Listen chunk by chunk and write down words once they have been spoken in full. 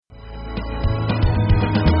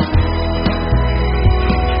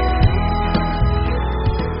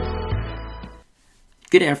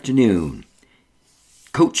Good afternoon.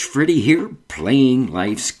 Coach Freddie here, playing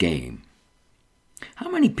life's game. How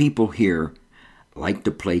many people here like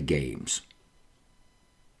to play games?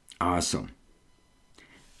 Awesome.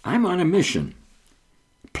 I'm on a mission,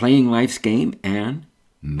 playing life's game and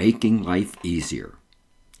making life easier.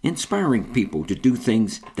 Inspiring people to do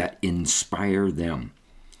things that inspire them.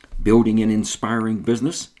 Building an inspiring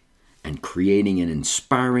business and creating an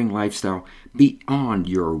inspiring lifestyle beyond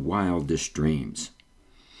your wildest dreams.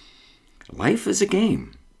 Life is a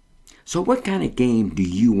game. So what kind of game do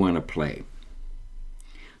you want to play?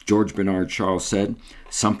 George Bernard Shaw said,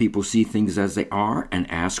 "Some people see things as they are and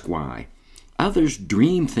ask why. Others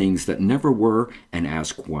dream things that never were and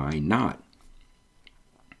ask why not."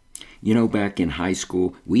 You know, back in high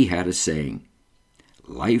school, we had a saying,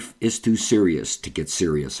 "Life is too serious to get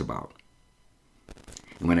serious about."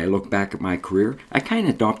 And when I look back at my career, I kind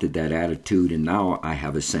of adopted that attitude, and now I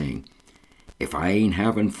have a saying, "If I ain't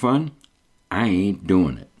having fun, I ain't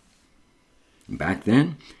doing it." Back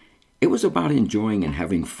then, it was about enjoying and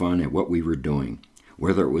having fun at what we were doing,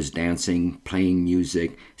 whether it was dancing, playing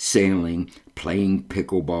music, sailing, playing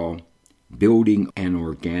pickleball, building an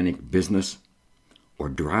organic business, or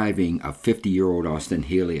driving a 50-year-old Austin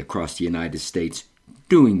Healey across the United States,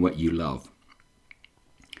 doing what you love.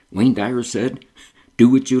 Wayne Dyer said, "Do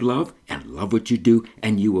what you love and love what you do,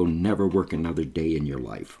 and you will never work another day in your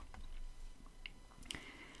life."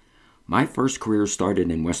 My first career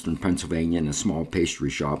started in western Pennsylvania in a small pastry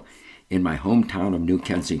shop in my hometown of New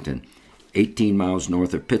Kensington, 18 miles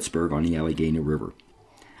north of Pittsburgh on the Allegheny River.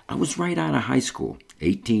 I was right out of high school,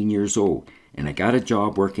 18 years old, and I got a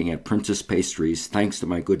job working at Princess Pastries thanks to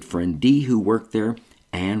my good friend Dee, who worked there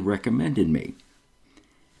and recommended me.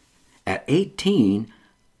 At 18,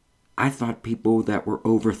 I thought people that were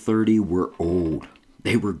over 30 were old.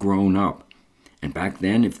 They were grown up. And back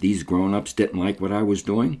then, if these grown-ups didn't like what I was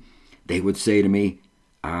doing, they would say to me,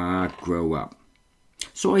 grow up."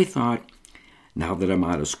 So I thought, now that I'm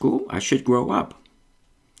out of school, I should grow up.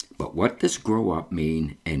 But what does grow up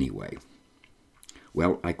mean anyway?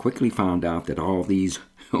 Well, I quickly found out that all these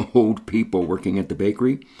old people working at the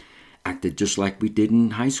bakery acted just like we did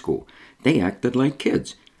in high school. They acted like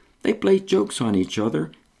kids. They played jokes on each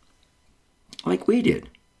other like we did.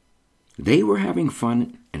 They were having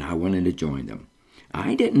fun, and I wanted to join them.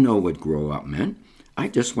 I didn't know what grow up meant. I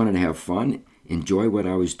just wanted to have fun, enjoy what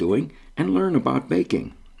I was doing, and learn about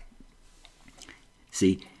baking.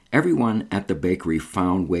 See, everyone at the bakery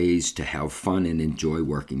found ways to have fun and enjoy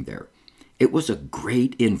working there. It was a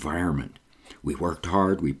great environment. We worked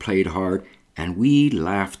hard, we played hard, and we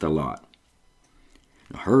laughed a lot.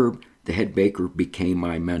 Herb, the head baker, became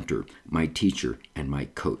my mentor, my teacher, and my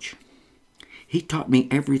coach. He taught me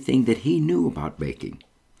everything that he knew about baking,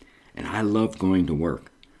 and I loved going to work.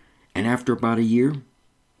 And after about a year,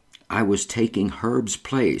 I was taking Herb's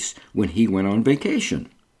place when he went on vacation.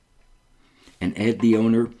 And Ed, the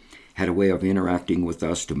owner, had a way of interacting with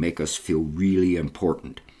us to make us feel really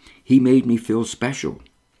important. He made me feel special,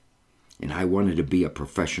 and I wanted to be a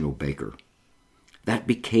professional baker. That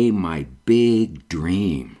became my big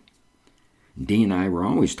dream. Dee and I were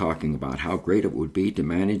always talking about how great it would be to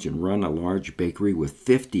manage and run a large bakery with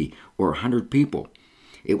 50 or 100 people.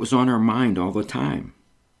 It was on our mind all the time.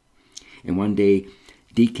 And one day,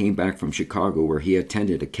 Dee came back from Chicago where he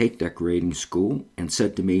attended a cake decorating school and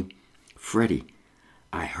said to me, "Freddie,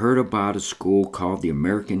 I heard about a school called the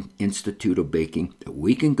American Institute of Baking that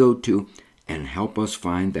we can go to and help us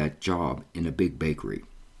find that job in a big bakery."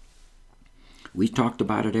 We talked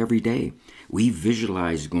about it every day. We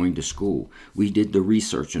visualized going to school. We did the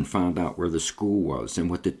research and found out where the school was and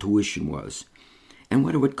what the tuition was and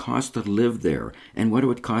what it would cost to live there and what it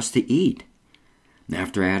would cost to eat.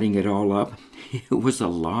 After adding it all up, it was a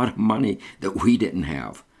lot of money that we didn't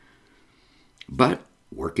have. But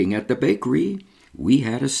working at the bakery, we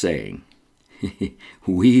had a saying.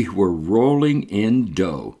 We were rolling in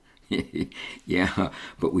dough. Yeah,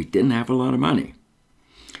 but we didn't have a lot of money.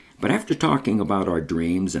 But after talking about our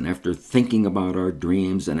dreams and after thinking about our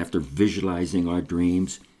dreams and after visualizing our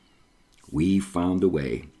dreams, we found a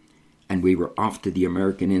way. And we were off to the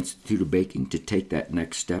American Institute of Baking to take that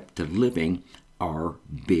next step to living our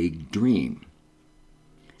big dream.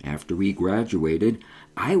 After we graduated,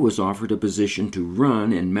 I was offered a position to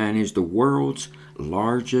run and manage the world's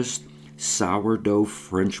largest sourdough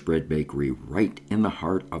French bread bakery right in the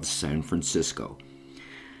heart of San Francisco.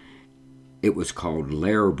 It was called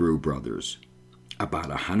Larabrew Brothers, about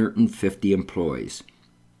 150 employees.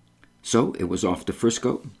 So it was off to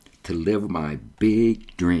Frisco to live my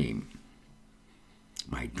big dream.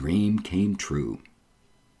 My dream came true.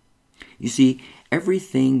 You see,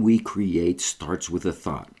 everything we create starts with a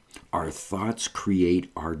thought. Our thoughts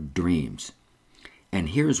create our dreams. And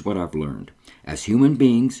here's what I've learned. As human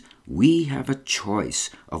beings, we have a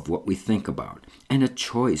choice of what we think about and a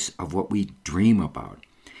choice of what we dream about.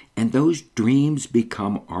 And those dreams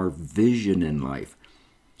become our vision in life,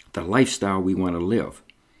 the lifestyle we want to live.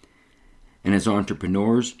 And as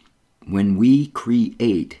entrepreneurs, when we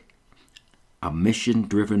create a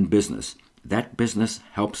mission-driven business, that business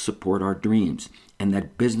helps support our dreams, and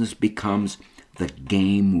that business becomes the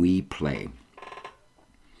game we play.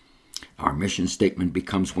 Our mission statement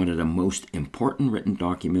becomes one of the most important written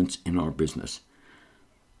documents in our business.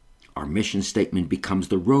 Our mission statement becomes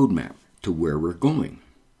the roadmap to where we're going.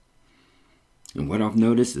 And what I've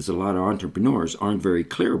noticed is a lot of entrepreneurs aren't very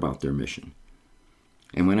clear about their mission.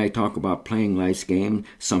 And when I talk about playing life's game,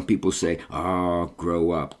 some people say,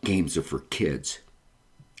 grow up, games are for kids.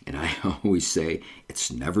 And I always say,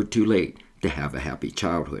 it's never too late to have a happy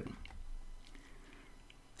childhood.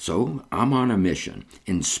 So I'm on a mission,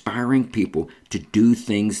 inspiring people to do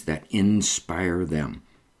things that inspire them.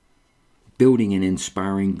 Building an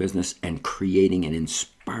inspiring business and creating an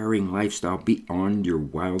inspiring lifestyle beyond your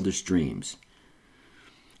wildest dreams.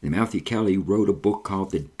 And Matthew Kelly wrote a book called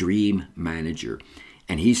The Dream Manager.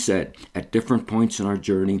 And he said, at different points in our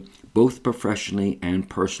journey, both professionally and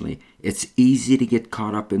personally, it's easy to get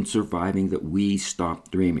caught up in surviving that we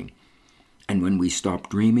stop dreaming. And when we stop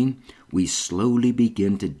dreaming, we slowly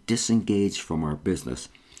begin to disengage from our business,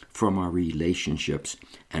 from our relationships,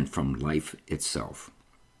 and from life itself.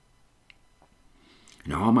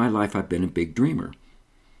 Now, all my life, I've been a big dreamer.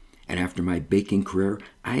 And after my baking career,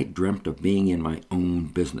 I dreamt of being in my own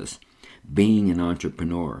business, being an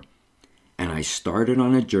entrepreneur. And I started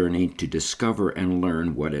on a journey to discover and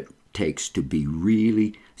learn what it takes to be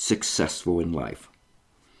really successful in life.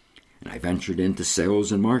 And I ventured into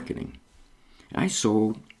sales and marketing. I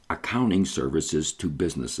sold accounting services to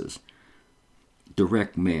businesses,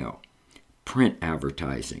 direct mail, print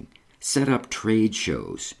advertising, set up trade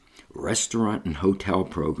shows, restaurant and hotel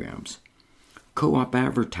programs, co-op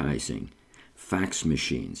advertising, fax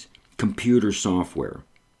machines, computer software.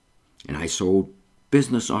 And I sold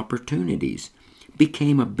business opportunities,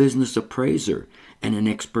 became a business appraiser and an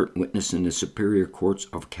expert witness in the Superior Courts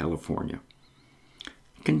of California.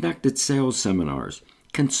 Conducted sales seminars,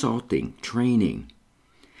 consulting, training,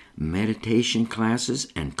 meditation classes,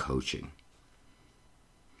 and coaching.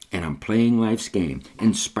 And I'm playing life's game,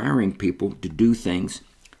 inspiring people to do things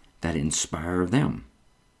that inspire them.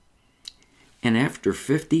 And after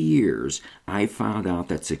 50 years, I found out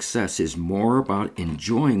that success is more about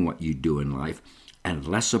enjoying what you do in life and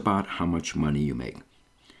less about how much money you make.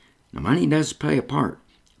 Now, money does play a part,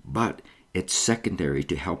 but it's secondary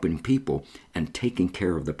to helping people and taking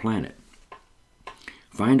care of the planet.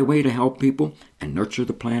 Find a way to help people and nurture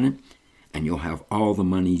the planet, and you'll have all the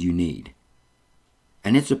money you need.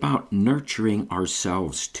 And it's about nurturing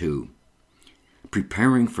ourselves too,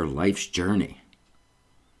 preparing for life's journey,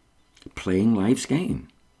 playing life's game,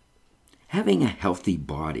 having a healthy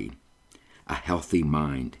body, a healthy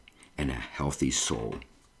mind, and a healthy soul,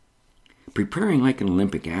 preparing like an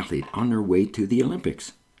Olympic athlete on their way to the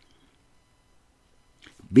Olympics.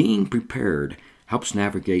 Being prepared helps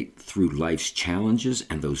navigate through life's challenges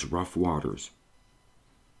and those rough waters.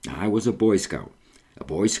 I was a Boy Scout. A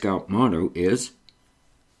Boy Scout motto is,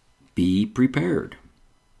 be prepared.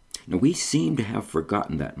 Now, we seem to have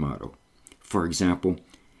forgotten that motto. For example,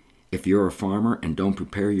 if you're a farmer and don't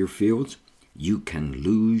prepare your fields, you can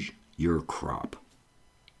lose your crop.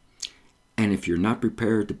 And if you're not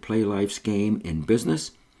prepared to play life's game in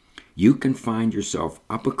business, you can find yourself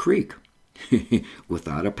up a creek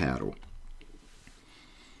without a paddle.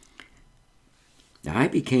 Now, I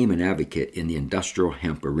became an advocate in the industrial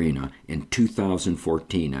hemp arena in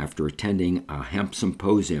 2014 after attending a hemp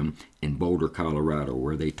symposium in Boulder, Colorado,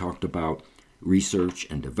 where they talked about research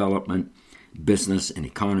and development, business and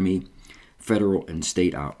economy, federal and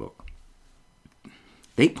state outlook.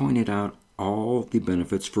 They pointed out all the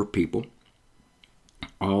benefits for people,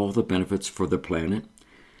 all the benefits for the planet,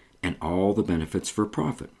 and all the benefits for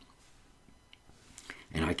profit.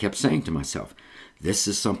 And I kept saying to myself, this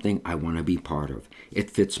is something I want to be part of.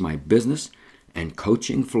 It fits my business and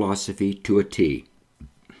coaching philosophy to a T.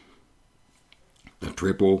 The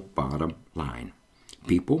triple bottom line: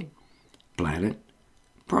 people, planet,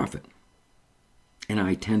 profit. And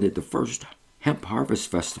I attended the first Hemp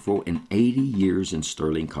Harvest Festival in 80 years in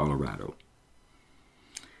Sterling, Colorado.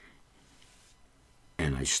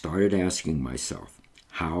 And I started asking myself,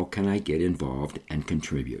 how can I get involved and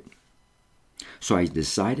contribute? So I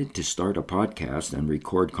decided to start a podcast and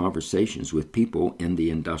record conversations with people in the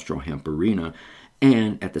industrial hemp arena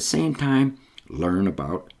and at the same time learn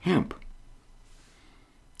about hemp.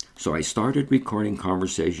 So I started recording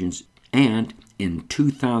conversations, and in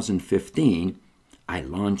 2015, I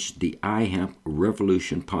launched the iHemp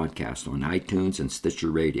Revolution podcast on iTunes and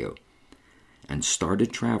Stitcher Radio and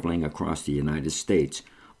started traveling across the United States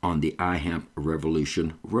on the iHemp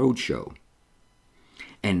Revolution Roadshow.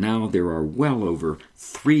 And now there are well over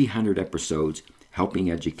 300 episodes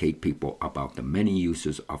helping educate people about the many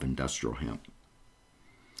uses of industrial hemp.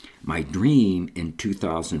 My dream in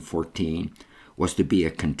 2014 was to be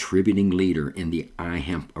a contributing leader in the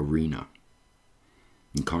iHemp arena.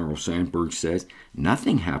 And Carl Sandburg says,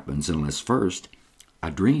 nothing happens unless first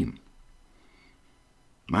a dream.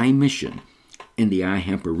 My mission in the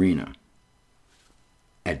iHemp arena,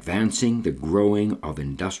 advancing the growing of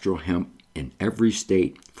industrial hemp in every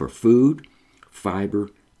state for food, fiber,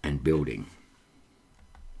 and building.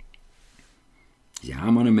 Yeah,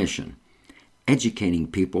 I'm on a mission, educating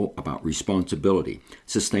people about responsibility,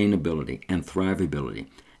 sustainability, and thrivability,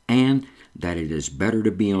 and that it is better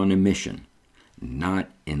to be on a mission, not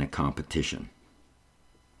in a competition.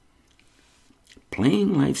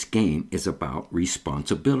 Playing life's game is about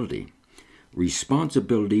responsibility.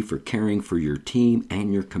 Responsibility for caring for your team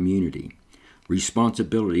and your community.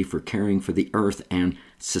 Responsibility for caring for the earth and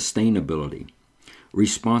sustainability.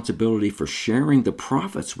 Responsibility for sharing the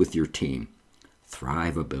profits with your team.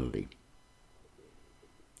 Thrivability.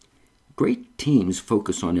 Great teams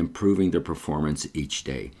focus on improving their performance each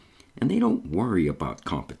day, and they don't worry about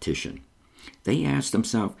competition. They ask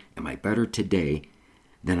themselves, am I better today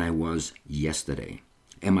than I was yesterday?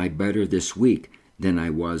 Am I better this week than I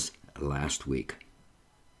was last week?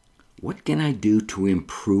 What can I do to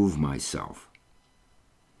improve myself?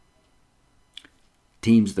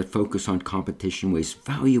 Teams that focus on competition waste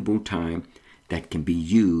valuable time that can be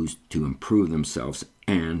used to improve themselves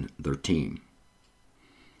and their team.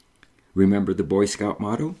 Remember the Boy Scout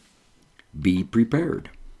motto? Be prepared.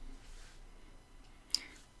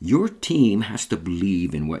 Your team has to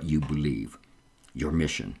believe in what you believe, your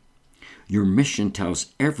mission. Your mission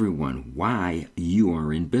tells everyone why you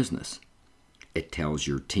are in business. It tells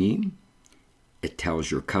your team, it tells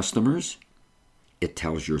your customers, it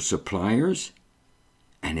tells your suppliers,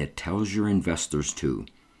 and it tells your investors too.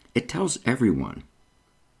 It tells everyone.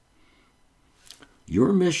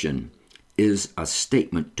 Your mission is a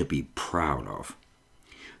statement to be proud of.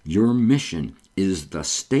 Your mission is the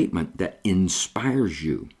statement that inspires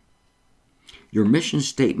you. Your mission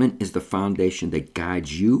statement is the foundation that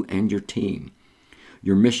guides you and your team.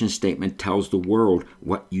 Your mission statement tells the world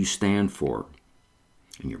what you stand for.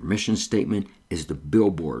 And your mission statement is the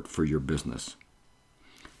billboard for your business.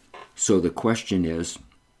 So the question is,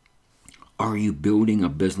 are you building a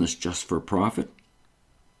business just for profit?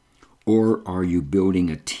 Or are you building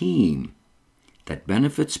a team that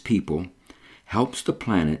benefits people, helps the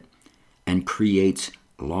planet, and creates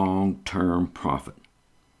long-term profit?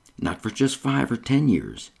 Not for just 5 or 10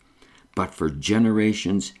 years, but for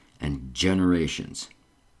generations and generations.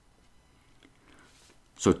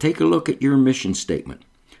 So take a look at your mission statement.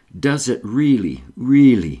 Does it really,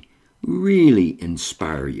 really, really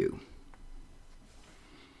inspire you?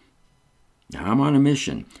 Now, I'm on a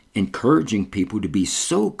mission, encouraging people to be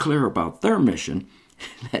so clear about their mission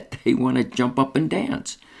that they want to jump up and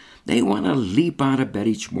dance. They want to leap out of bed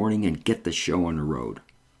each morning and get the show on the road.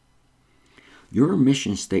 Your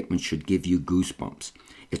mission statement should give you goosebumps.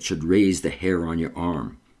 It should raise the hair on your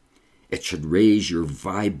arm. It should raise your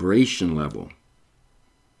vibration level.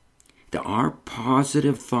 Our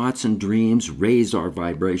positive thoughts and dreams raise our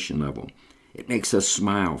vibration level. It makes us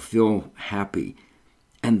smile, feel happy.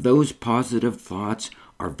 And those positive thoughts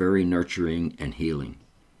are very nurturing and healing.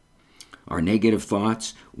 Our negative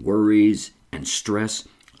thoughts, worries, and stress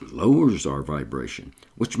lowers our vibration,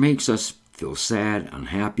 which makes us feel sad,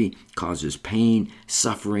 unhappy, causes pain,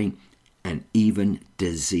 suffering, and even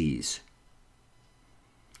disease.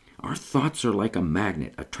 Our thoughts are like a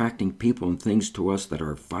magnet, attracting people and things to us that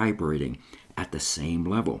are vibrating at the same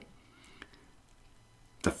level.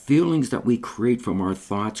 The feelings that we create from our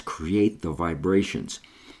thoughts create the vibrations.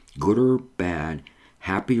 Good or bad,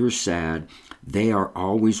 happy or sad, they are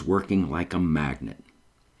always working like a magnet.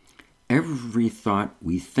 Every thought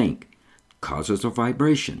we think causes a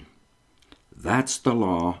vibration. That's the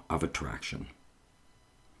law of attraction.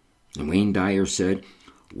 And Wayne Dyer said,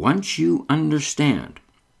 once you understand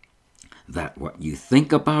that what you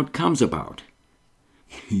think about comes about,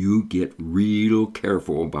 you get real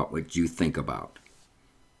careful about what you think about.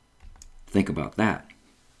 Think about that.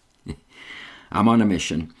 I'm on a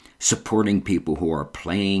mission supporting people who are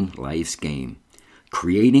playing life's game,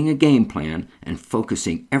 creating a game plan, and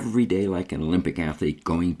focusing every day like an Olympic athlete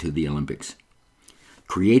going to the Olympics.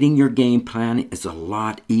 Creating your game plan is a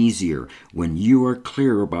lot easier when you are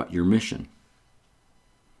clear about your mission.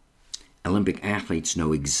 Olympic athletes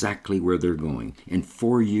know exactly where they're going. In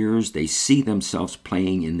 4 years, they see themselves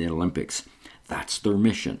playing in the Olympics. That's their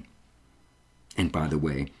mission. And by the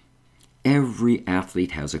way, every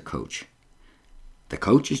athlete has a coach. The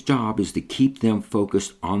coach's job is to keep them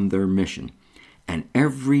focused on their mission. And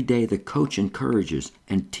every day the coach encourages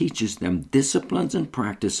and teaches them disciplines and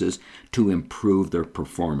practices to improve their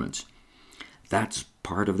performance. That's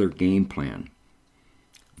part of their game plan.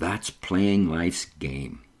 That's playing life's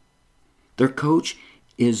game. Their coach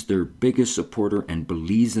is their biggest supporter and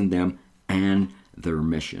believes in them and their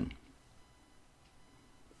mission.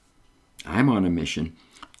 I'm on a mission,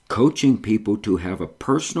 coaching people to have a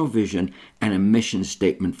personal vision and a mission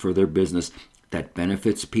statement for their business that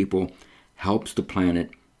benefits people, helps the planet,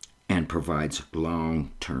 and provides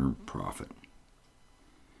long-term profit.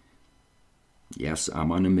 Yes,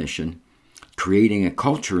 I'm on a mission, creating a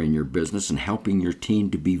culture in your business and helping your team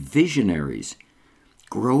to be visionaries,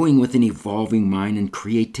 growing with an evolving mind and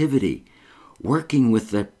creativity, working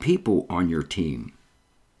with the people on your team.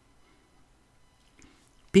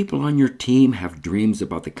 People on your team have dreams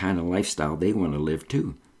about the kind of lifestyle they want to live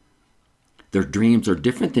too. Their dreams are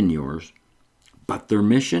different than yours, but their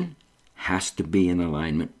mission has to be in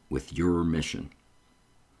alignment with your mission.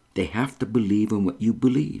 They have to believe in what you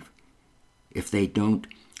believe. If they don't,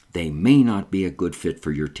 they may not be a good fit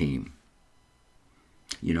for your team.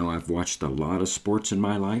 You know, I've watched a lot of sports in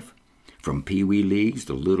my life, from pee-wee leagues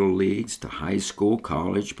to little leagues to high school,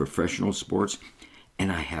 college, professional sports,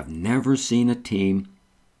 and I have never seen a team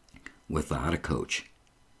without a coach.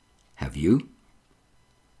 Have you?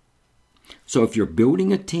 So if you're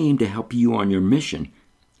building a team to help you on your mission,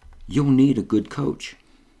 you'll need a good coach.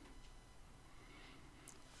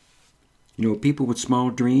 You know, people with small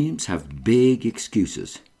dreams have big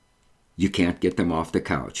excuses. You can't get them off the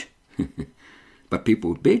couch. But people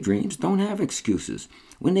with big dreams don't have excuses.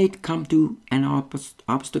 When they come to an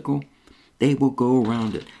obstacle, they will go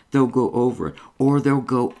around it. They'll go over it, or they'll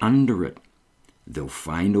go under it. They'll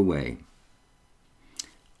find a way.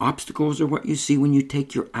 Obstacles are what you see when you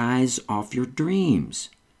take your eyes off your dreams.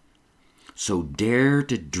 So dare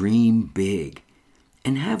to dream big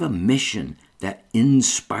and have a mission that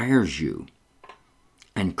inspires you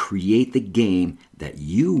and create the game that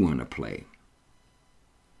you want to play.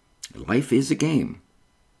 Life is a game,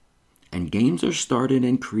 and games are started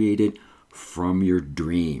and created from your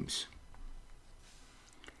dreams.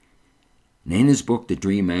 In his book, The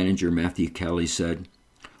Dream Manager, Matthew Kelly said,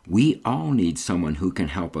 "We all need someone who can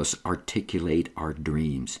help us articulate our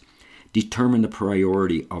dreams, determine the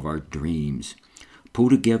priority of our dreams, pull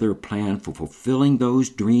together a plan for fulfilling those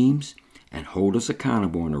dreams, and hold us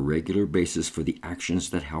accountable on a regular basis for the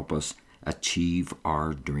actions that help us achieve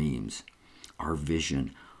our dreams, our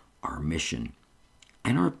vision, our mission,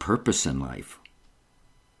 and our purpose in life."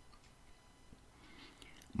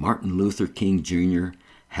 Martin Luther King Jr.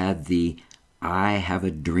 had the "I Have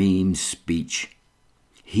a Dream" speech.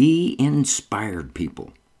 He inspired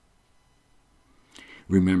people.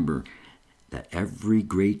 Remember that every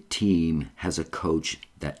great team has a coach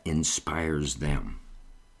that inspires them.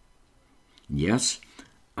 Yes,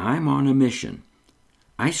 I'm on a mission.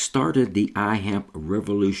 I started the iHemp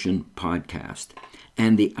Revolution podcast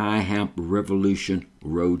and the iHemp Revolution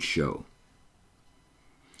Roadshow.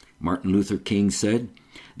 Martin Luther King said,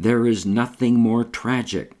 "There is nothing more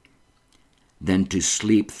tragic than to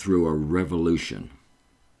sleep through a revolution."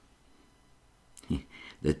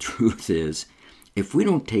 The truth is, if we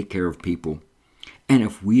don't take care of people, and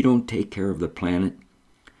if we don't take care of the planet,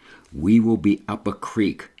 we will be up a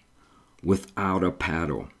creek without a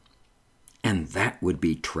paddle. And that would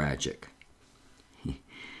be tragic.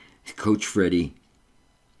 Coach Freddie,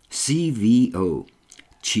 CVO,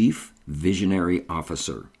 Chief Visionary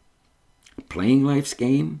Officer, playing life's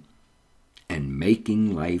game and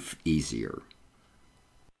making life easier.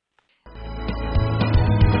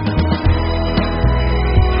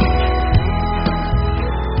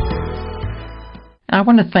 I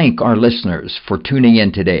want to thank our listeners for tuning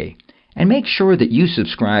in today, and make sure that you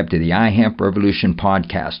subscribe to the iHemp Revolution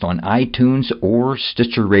podcast on iTunes or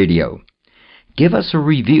Stitcher Radio. Give us a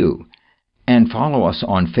review and follow us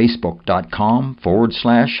on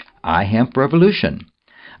Facebook.com/iHempRevolution.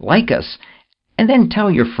 Like us, and then tell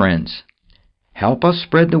your friends. Help us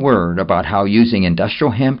spread the word about how using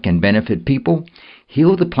industrial hemp can benefit people,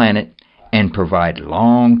 heal the planet, and provide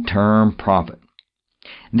long-term profit.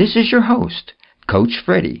 This is your host, Coach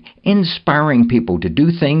Freddie, inspiring people to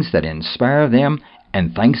do things that inspire them,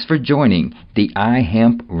 and thanks for joining the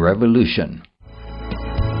iHemp Revolution.